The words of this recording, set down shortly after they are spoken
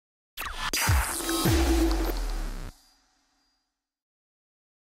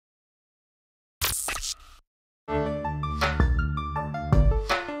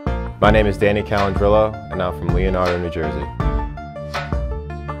My name is Dan Calandrillo, and I'm from Leonardo, New Jersey.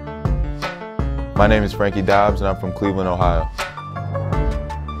 My name is Frankie Dobbs, and I'm from Cleveland, Ohio.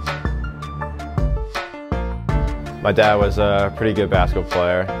 My dad was a pretty good basketball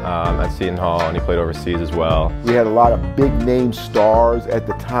player at Seton Hall, and he played overseas as well. We had a lot of big name stars at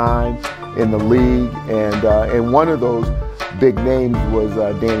the time in the league, and one of those big names was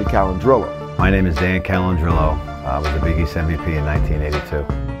Dan Calandrillo. My name is Dan Calandrillo. I was the Big East MVP in 1982.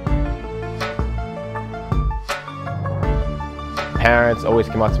 Parents always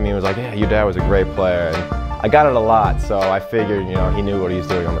came up to me and was like, "Yeah, your dad was a great player." And I got it a lot, so I figured, he knew what he was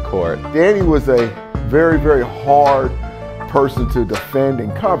doing on the court. Danny was a very, very hard person to defend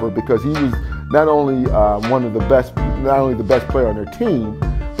and cover because he was not only the best player on their team,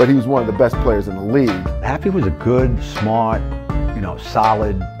 but he was one of the best players in the league. Happy was a good, smart,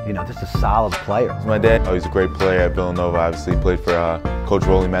 solid, just a solid player. My dad, he's a great player at Villanova. Obviously played for Coach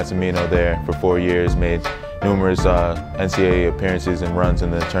Rolly Massimino there for 4 years, made numerous NCAA appearances and runs in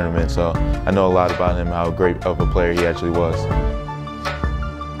the tournament, so I know a lot about him, how great of a player he actually was.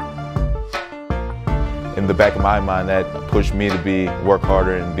 In the back of my mind, that pushed me to work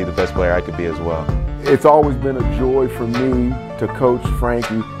harder and be the best player I could be as well. It's always been a joy for me to coach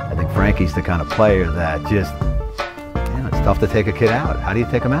Frankie. I think Frankie's the kind of player that just, it's tough to take a kid out. How do you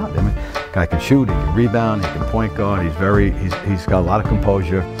take him out? I mean, guy can shoot, he can rebound, he can point guard, he's got a lot of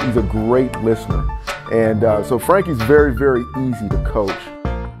composure. He's a great listener. And so Frankie's very, very easy to coach.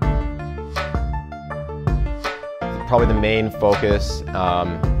 Probably the main focus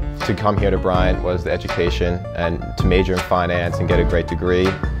to come here to Bryant was the education and to major in finance and get a great degree.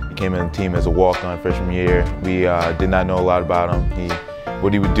 He came in the team as a walk-on freshman year. We did not know a lot about him.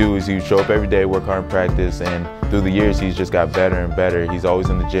 What he would do is he would show up every day, work hard in practice, and through the years he's just got better and better. He's always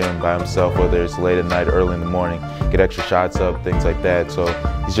in the gym by himself, whether it's late at night or early in the morning, get extra shots up, things like that. So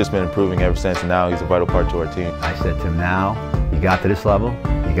he's just been improving ever since, and now he's a vital part to our team. I said to him, now, you got to this level,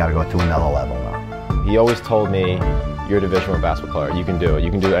 you got to go to another level now. He always told me, "You're a Division I basketball player, you can do it. You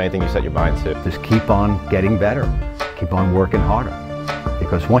can do anything you set your mind to." Just keep on getting better, keep on working harder.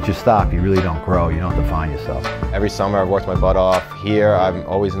 Because once you stop, you really don't grow, you don't define yourself. Every summer I've worked my butt off. Here I'm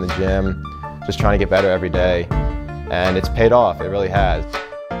always in the gym, just trying to get better every day. And it's paid off, it really has.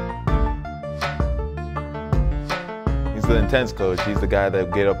 He's the intense coach. He's the guy that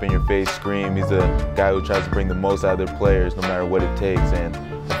will get up in your face, scream. He's the guy who tries to bring the most out of their players no matter what it takes. And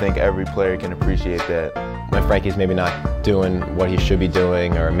I think every player can appreciate that. When Frankie's maybe not doing what he should be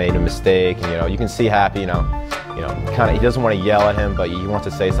doing or made a mistake, and you can see Happy, he doesn't want to yell at him, but he wants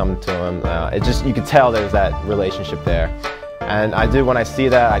to say something to him. You can tell there's that relationship there. And when I see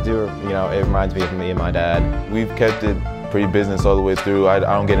that, it reminds me of me and my dad. We've kept it pretty business all the way through. I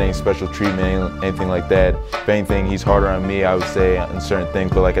don't get any special treatment, anything like that. If anything, he's harder on me, I would say, on certain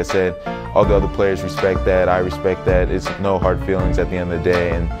things. But like I said, all the other players respect that. I respect that. It's no hard feelings at the end of the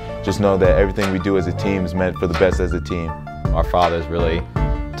day. And just know that everything we do as a team is meant for the best as a team. Our fathers really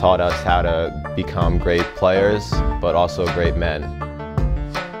taught us how to become great players, but also great men.